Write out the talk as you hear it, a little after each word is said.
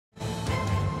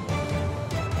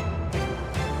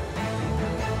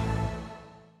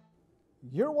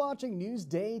You're watching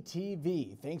Newsday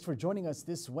TV. Thanks for joining us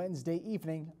this Wednesday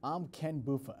evening. I'm Ken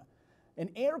Bufa. An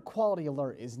air quality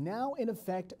alert is now in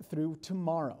effect through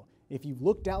tomorrow. If you've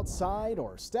looked outside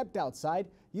or stepped outside,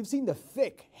 you've seen the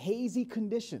thick, hazy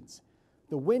conditions.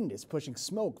 The wind is pushing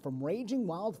smoke from raging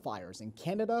wildfires in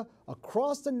Canada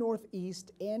across the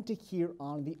Northeast and to here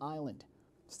on the island.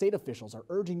 State officials are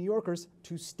urging New Yorkers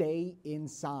to stay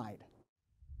inside.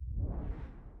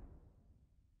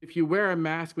 If you wear a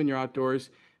mask when you're outdoors,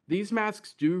 these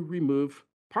masks do remove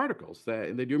particles,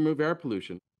 they do remove air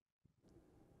pollution.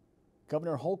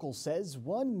 Governor Hochul says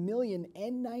 1 million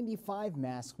N95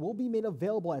 masks will be made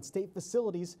available at state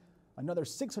facilities. Another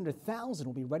 600,000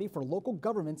 will be ready for local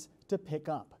governments to pick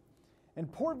up.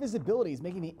 And poor visibility is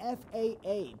making the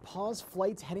FAA pause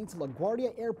flights heading to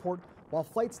LaGuardia Airport, while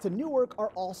flights to Newark are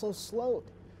also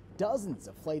slowed. Dozens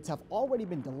of flights have already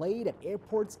been delayed at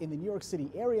airports in the New York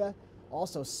City area.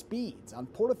 Also, speeds on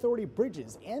Port Authority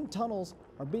bridges and tunnels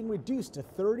are being reduced to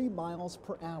 30 miles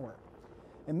per hour.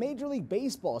 And Major League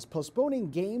Baseball is postponing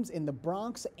games in the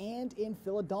Bronx and in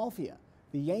Philadelphia.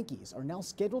 The Yankees are now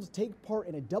scheduled to take part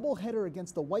in a doubleheader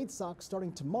against the White Sox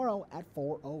starting tomorrow at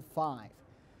 4:05.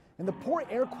 And the poor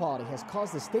air quality has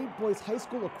caused the State Boys High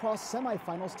School lacrosse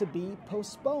semifinals to be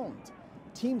postponed.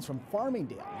 Teams from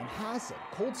Farmingdale, Manhasset,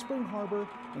 Cold Spring Harbor,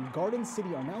 and Garden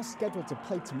City are now scheduled to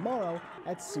play tomorrow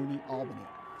at SUNY Albany.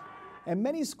 And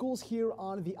many schools here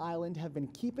on the island have been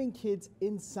keeping kids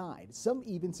inside. Some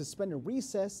even suspended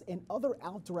recess and other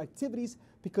outdoor activities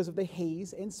because of the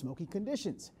haze and smoky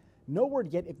conditions. No word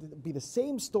yet if it will be the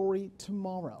same story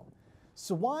tomorrow.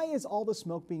 So why is all the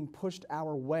smoke being pushed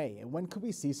our way, and when could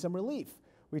we see some relief?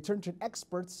 We turn to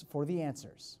experts for the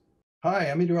answers.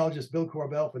 Hi, I'm meteorologist Bill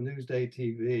Corbell for Newsday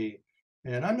TV,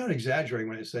 and I'm not exaggerating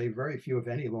when I say very few, if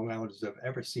any, Long Islanders have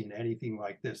ever seen anything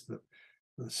like this.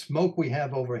 The smoke we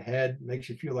have overhead makes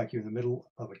you feel like you're in the middle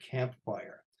of a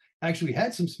campfire. Actually, we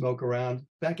had some smoke around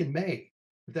back in May,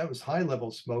 but that was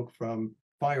high-level smoke from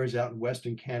fires out in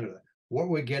Western Canada. What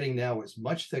we're getting now is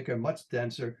much thicker, much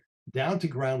denser, down to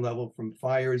ground level from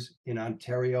fires in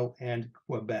Ontario and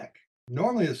Quebec.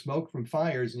 Normally, the smoke from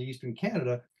fires in Eastern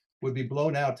Canada would be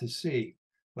blown out to sea.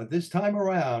 But this time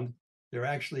around, they're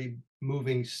actually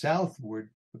moving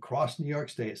southward across New York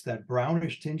State. It's that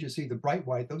brownish tinge you see, the bright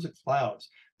white, those are clouds.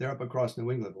 They're up across New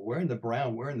England, but we're in the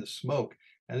brown, we're in the smoke,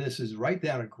 and this is right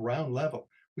down at ground level.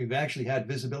 We've actually had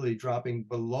visibility dropping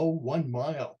below 1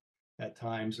 mile at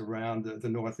times around the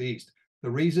Northeast. The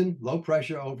reason, low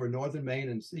pressure over northern Maine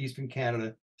and eastern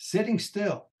Canada, sitting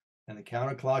still, and the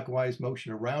counterclockwise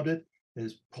motion around it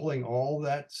is pulling all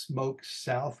that smoke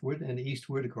southward and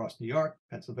eastward across New York,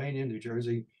 Pennsylvania, New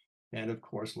Jersey, and of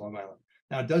course, Long Island.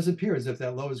 Now, it does appear as if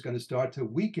that low is going to start to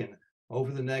weaken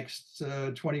over the next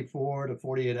 24 to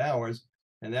 48 hours,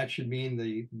 and that should mean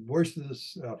the worst of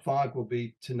this fog will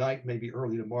be tonight, maybe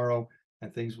early tomorrow,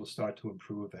 and things will start to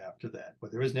improve after that.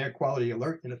 But there is an air quality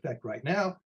alert in effect right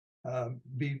now.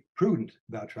 Be prudent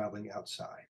about traveling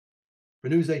outside. For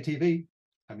Newsday TV,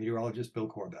 I'm meteorologist Bill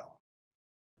Corbell.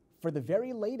 For the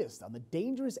very latest on the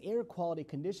dangerous air quality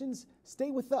conditions,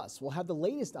 stay with us. We'll have the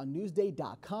latest on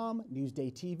Newsday.com,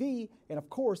 Newsday TV, and of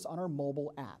course on our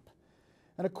mobile app.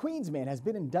 And a Queens man has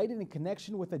been indicted in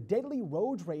connection with a deadly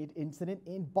road rage incident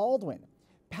in Baldwin.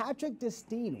 Patrick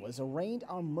Destine was arraigned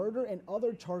on murder and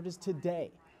other charges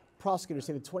today. Prosecutors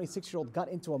say the 26-year-old got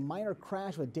into a minor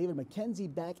crash with David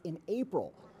McKenzie back in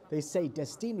April. They say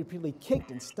Destine repeatedly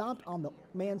kicked and stomped on the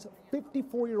man's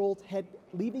 54-year-old head,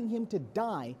 leaving him to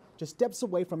die just steps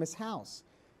away from his house.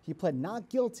 He pled not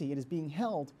guilty and is being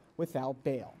held without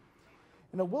bail.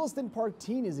 And a Williston Park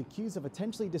teen is accused of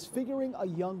intentionally disfiguring a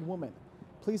young woman.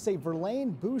 Police say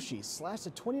Verlaine Bouchy slashed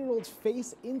a 20-year-old's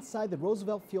face inside the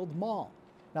Roosevelt Field Mall.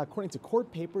 Now, according to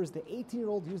court papers, the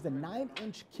 18-year-old used a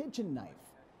 9-inch kitchen knife.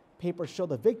 Papers show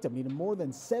the victim needed more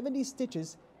than 70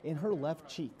 stitches in her left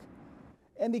cheek.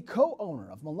 And the co-owner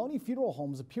of Maloney Funeral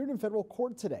Homes appeared in federal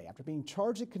court today after being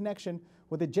charged in connection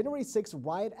with the January 6th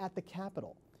riot at the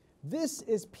Capitol. This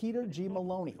is Peter G.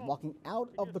 Maloney walking out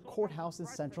of the courthouse in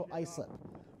Central Islip.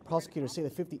 Prosecutors say the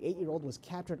 58-year-old was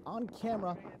captured on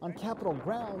camera on Capitol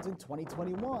grounds in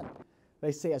 2021.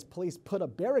 They say as police put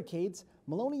up barricades,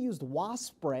 Maloney used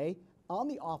wasp spray on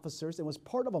the officers and was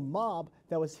part of a mob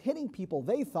that was hitting people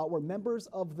they thought were members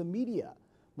of the media.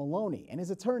 Maloney and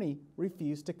his attorney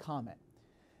refused to comment.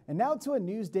 And now to a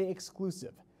Newsday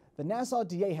exclusive. The Nassau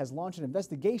DA has launched an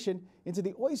investigation into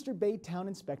the Oyster Bay Town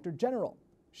Inspector General.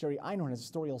 Sherry Einhorn has a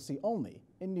story you'll see only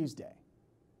in Newsday.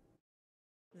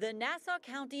 The Nassau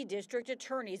County District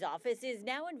Attorney's Office is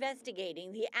now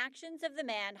investigating the actions of the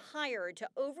man hired to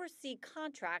oversee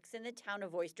contracts in the town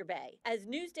of Oyster Bay. As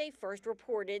Newsday first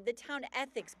reported, the Town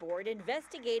Ethics Board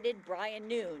investigated Brian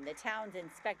Noon, the town's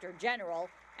inspector general,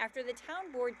 after the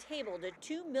town board tabled a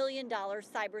 $2 million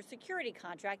cybersecurity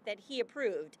contract that he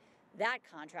approved. That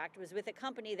contract was with a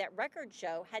company that records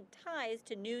show had ties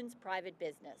to Noon's private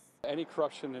business. Any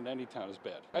corruption in any town is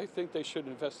bad. I think they should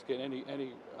investigate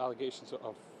any allegations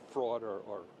of fraud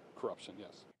or corruption,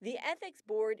 yes. The ethics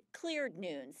board cleared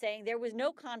Noon, saying there was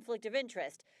no conflict of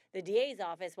interest. The DA's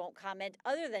office won't comment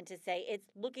other than to say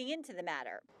it's looking into the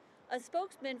matter. A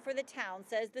spokesman for the town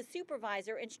says the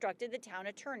supervisor instructed the town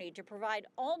attorney to provide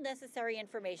all necessary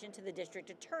information to the district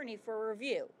attorney for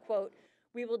review. Quote,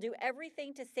 "We will do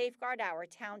everything to safeguard our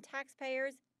town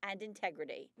taxpayers and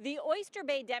integrity." The Oyster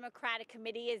Bay Democratic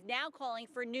Committee is now calling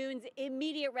for Noon's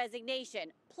immediate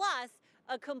resignation, plus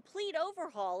a complete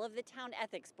overhaul of the Town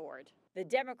Ethics Board. The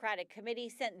Democratic Committee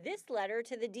sent this letter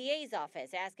to the DA's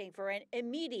office asking for an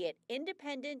immediate,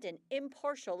 independent, and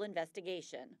impartial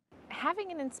investigation.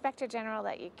 Having an inspector general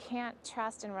that you can't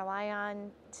trust and rely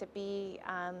on to be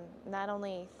not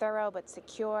only thorough but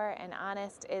secure and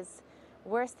honest is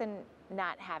worse than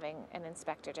not having an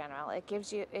inspector general. It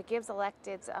gives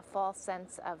electeds a false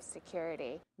sense of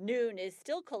security. Noon is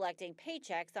still collecting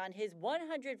paychecks on his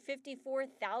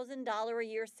 $154,000 a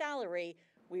year salary.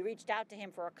 We reached out to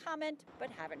him for a comment,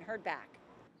 but haven't heard back.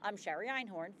 I'm Sherry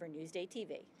Einhorn for Newsday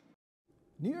TV.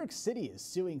 New York City is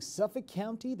suing Suffolk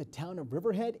County, the town of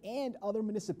Riverhead, and other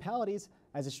municipalities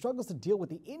as it struggles to deal with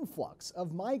the influx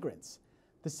of migrants.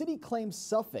 The city claims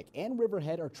Suffolk and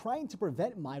Riverhead are trying to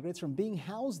prevent migrants from being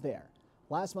housed there.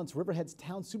 Last month, Riverhead's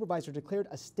town supervisor declared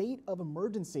a state of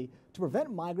emergency to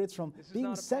prevent migrants from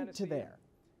being sent to there.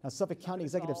 Now, Suffolk County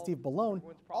Executive Steve Bellone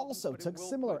also took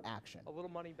similar action.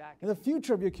 In the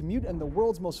future of your commute and the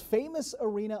world's most famous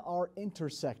arena are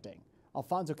intersecting.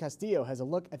 Alfonso Castillo has a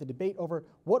look at the debate over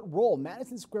what role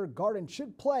Madison Square Garden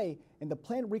should play in the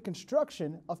planned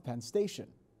reconstruction of Penn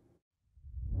Station.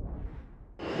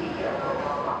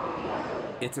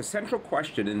 It's a central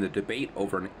question in the debate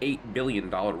over an $8 billion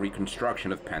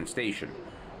reconstruction of Penn Station.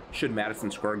 Should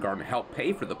Madison Square Garden help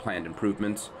pay for the planned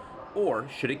improvements, or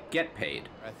should it get paid?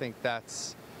 I think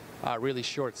that's really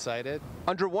short-sighted.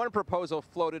 Under one proposal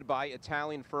floated by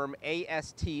Italian firm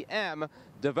ASTM,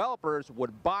 developers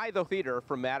would buy the theater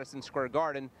from Madison Square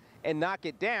Garden and knock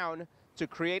it down to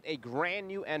create a brand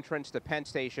new entrance to Penn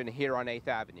Station here on 8th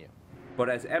Avenue. But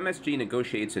as MSG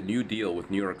negotiates a new deal with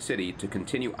New York City to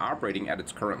continue operating at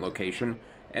its current location,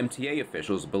 MTA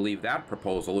officials believe that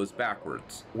proposal is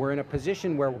backwards. We're in a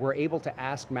position where we're able to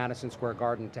ask Madison Square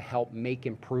Garden to help make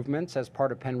improvements as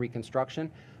part of Penn reconstruction.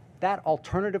 That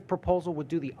alternative proposal would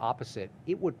do the opposite.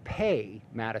 It would pay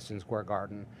Madison Square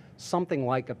Garden something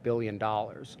like $1 billion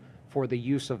for the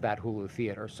use of that Hulu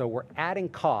theater. So we're adding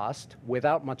cost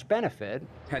without much benefit.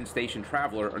 Penn Station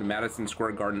traveler and Madison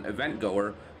Square Garden event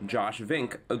goer Josh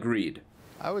Vink agreed.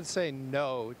 I would say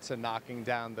no to knocking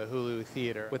down the Hulu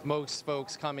theater. With most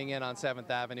folks coming in on 7th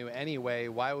Avenue anyway,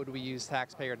 why would we use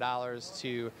taxpayer dollars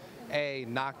to A,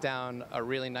 knock down a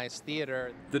really nice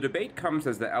theater? The debate comes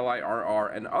as the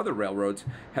LIRR and other railroads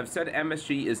have said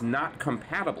MSG is not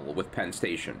compatible with Penn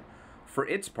Station. For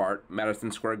its part,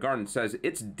 Madison Square Garden says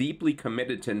it's deeply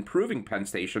committed to improving Penn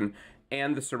Station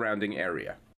and the surrounding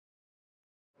area.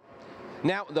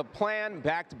 Now, the plan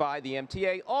backed by the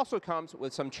MTA also comes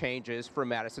with some changes for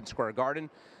Madison Square Garden.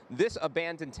 This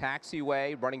abandoned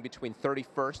taxiway running between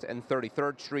 31st and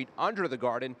 33rd Street under the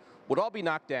garden would all be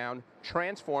knocked down,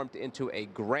 transformed into a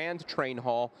grand train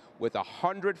hall with a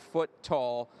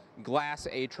 100-foot-tall glass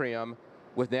atrium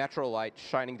with natural light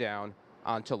shining down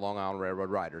onto Long Island Railroad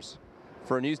riders.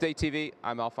 For Newsday TV,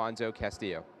 I'm Alfonso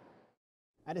Castillo.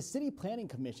 At a city planning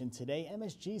commission today,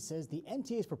 MSG says the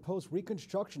MTA's proposed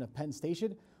reconstruction of Penn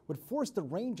Station would force the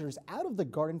Rangers out of the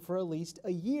garden for at least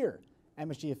a year.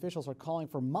 MSG officials are calling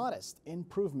for modest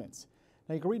improvements.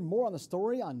 Now you can read more on the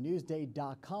story on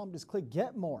Newsday.com. Just click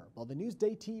Get More below the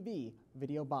Newsday TV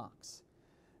video box.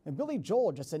 And Billy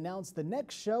Joel just announced the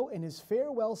next show in his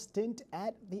farewell stint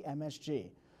at the MSG.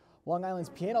 Long Island's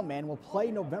Piano Man will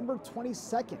play November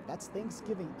 22nd. That's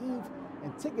Thanksgiving Eve,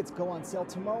 and tickets go on sale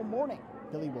tomorrow morning.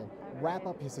 Billy will wrap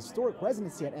up his historic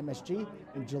residency at MSG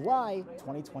in July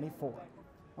 2024.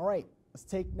 All right, let's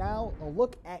take now a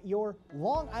look at your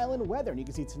Long Island weather. And you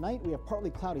can see tonight we have partly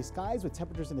cloudy skies with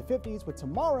temperatures in the 50s, with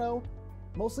tomorrow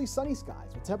mostly sunny skies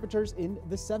with temperatures in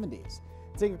the 70s.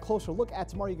 Taking a closer look at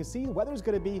tomorrow, you can see the weather's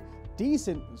going to be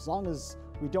decent as long as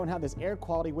we don't have this air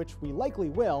quality, which we likely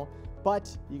will.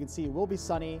 But you can see it will be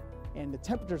sunny, and the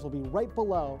temperatures will be right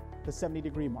below the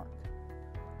 70-degree mark.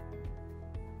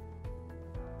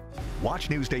 Watch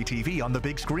Newsday TV on the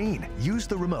big screen. Use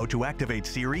the remote to activate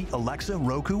Siri, Alexa,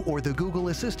 Roku, or the Google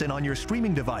Assistant on your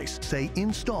streaming device. Say,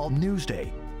 install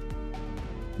Newsday.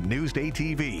 Newsday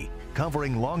TV,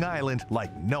 covering Long Island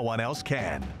like no one else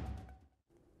can.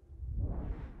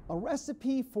 A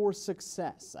recipe for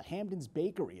success. A Hampton's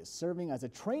bakery is serving as a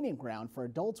training ground for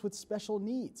adults with special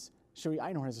needs. Sherry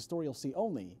Einhorn has a story you'll see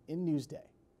only in Newsday.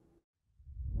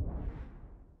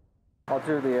 I'll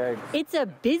do the eggs. It's a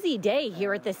busy day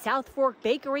here at the South Fork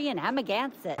Bakery in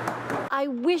Amagansett. I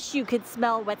wish you could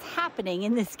smell what's happening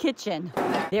in this kitchen.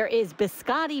 There is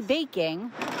biscotti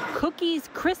baking, cookies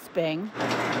crisping,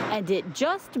 and it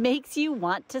just makes you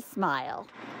want to smile.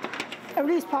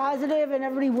 Everybody's positive and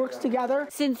everybody works together.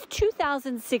 Since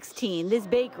 2016, this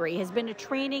bakery has been a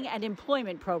training and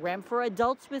employment program for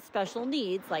adults with special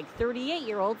needs, like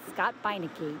 38-year-old Scott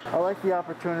Beinecke. I like the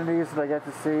opportunities that I get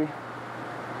to see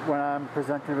when I'm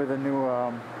presented with a new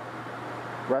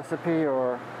recipe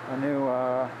or a new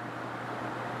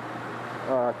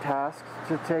task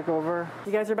to take over.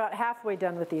 You guys are about halfway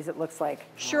done with these, it looks like.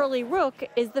 Shirley Rook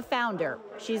is the founder.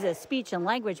 She's a speech and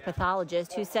language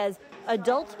pathologist who says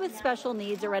adults with special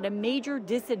needs are at a major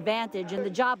disadvantage in the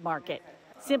job market,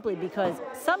 simply because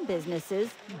some businesses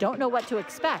don't know what to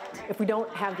expect. If we don't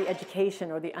have the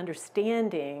education or the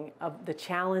understanding of the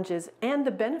challenges and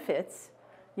the benefits,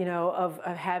 you know, of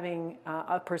having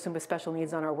a person with special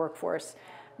needs on our workforce,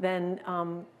 then,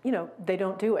 you know, they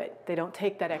don't do it. They don't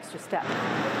take that extra step.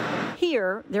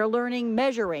 Here, they're learning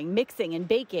measuring, mixing, and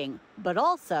baking, but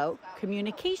also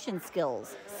communication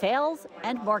skills, sales,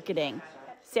 and marketing.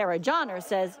 Sarah Johnner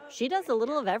says she does a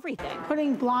little of everything.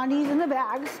 Putting blondies in the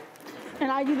bags,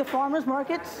 and I do the farmers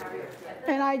markets,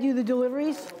 and I do the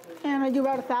deliveries, and I do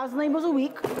about 1,000 labels a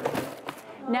week.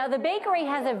 Now, the bakery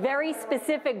has a very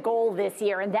specific goal this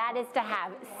year, and that is to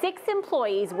have 6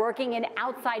 employees working in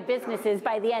outside businesses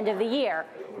by the end of the year.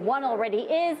 One already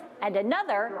is, and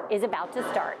another is about to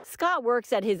start. Scott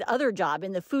works at his other job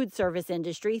in the food service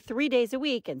industry 3 days a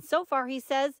week, and so far he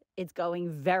says it's going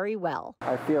very well.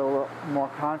 I feel more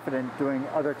confident doing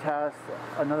other tasks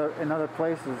in other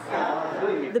places.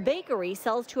 The bakery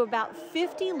sells to about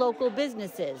 50 local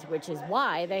businesses, which is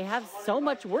why they have so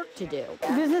much work to do.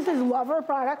 Businesses love our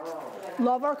products,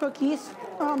 love our cookies,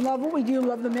 love what we do,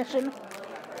 love the mission,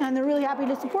 and they're really happy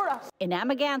to support us. In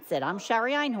Amagansett, I'm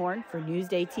Sherry Einhorn for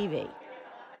Newsday TV.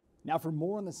 Now for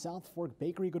more on the South Fork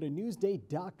Bakery, go to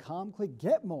Newsday.com, click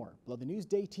Get More below the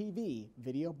Newsday TV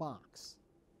video box.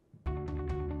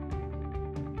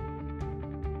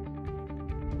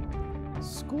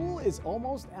 School is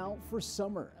almost out for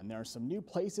summer, and there are some new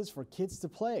places for kids to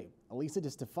play. Elisa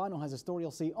DiStefano has a story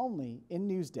you'll see only in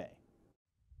Newsday.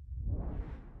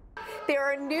 There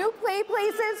are new play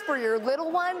places for your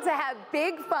little one to have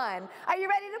big fun. Are you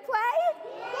ready to play?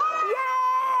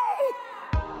 Yay!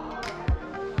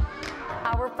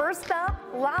 Our first stop,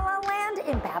 La La Land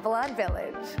in Babylon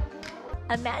Village.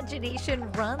 Imagination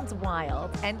runs wild,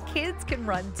 and kids can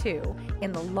run too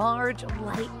in the large,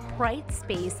 light, bright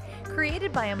space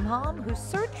created by a mom who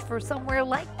searched for somewhere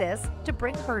like this to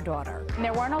bring her daughter.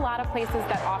 There weren't a lot of places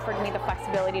that offered me the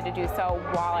flexibility to do so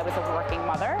while I was a working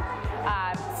mother.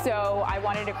 So I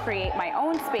wanted to create my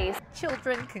own space.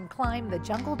 Children can climb the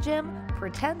jungle gym,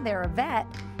 pretend they're a vet,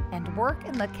 and work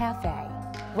in the cafe.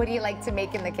 What do you like to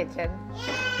make in the kitchen?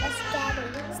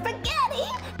 Spaghetti.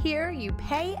 Spaghetti! Here you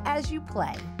pay as you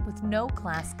play with no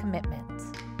class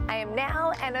commitment. I am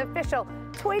now an official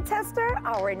toy tester.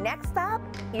 Our next stop,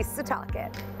 East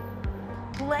Setauket.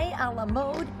 Play a la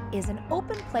Mode is an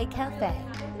open play cafe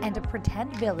and a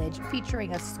pretend village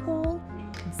featuring a school,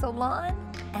 salon,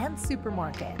 and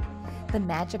supermarket. The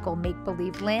magical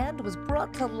make-believe land was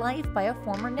brought to life by a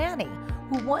former nanny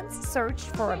who once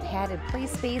searched for a padded play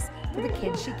space for the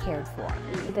kids she cared for.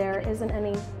 There isn't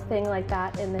anything like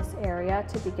that in this area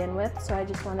to begin with, so I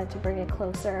just wanted to bring it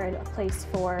closer and a place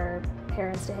for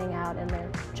parents to hang out and their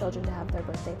children to have their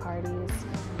birthday parties.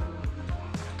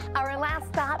 Our last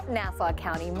stop, Nassau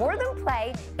County More Than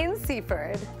Play in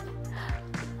Seaford.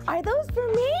 Are those for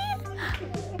me?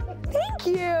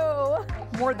 Thank you.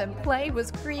 More Than Play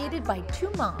was created by 2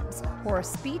 moms who are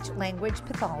speech-language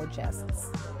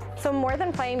pathologists. So More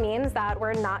Than Play means that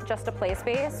we're not just a play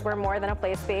space, we're more than a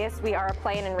play space, we are a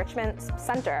play and enrichment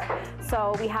center.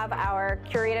 So we have our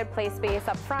curated play space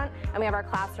up front and we have our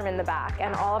classroom in the back,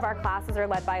 and all of our classes are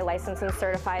led by licensed and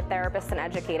certified therapists and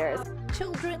educators.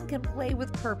 Children can play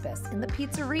with purpose in the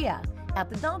pizzeria, at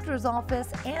the doctor's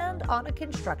office, and on a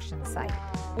construction site.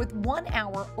 With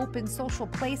 1-hour open social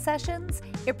play sessions,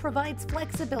 it provides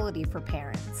flexibility for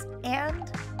parents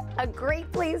and a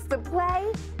great place to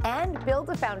play, and build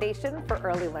a foundation for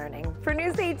early learning. For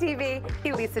Newsday TV,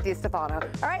 Elisa DiStefano.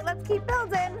 All right, let's keep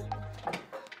building.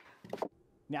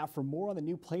 Now, for more on the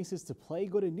new places to play,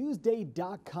 go to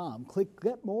Newsday.com. Click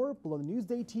Get More below the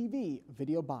Newsday TV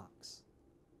video box.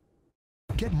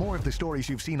 Get more of the stories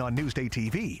you've seen on Newsday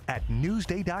TV at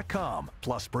Newsday.com.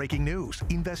 Plus breaking news,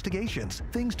 investigations,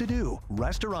 things to do,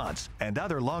 restaurants, and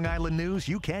other Long Island news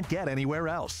you can't get anywhere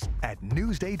else. At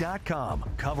Newsday.com,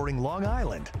 covering Long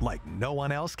Island like no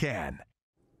one else can.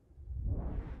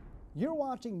 You're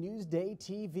watching Newsday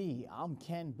TV. I'm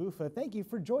Ken Buffa. Thank you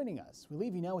for joining us. We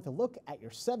leave you now with a look at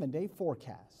your 7-day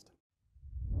forecast.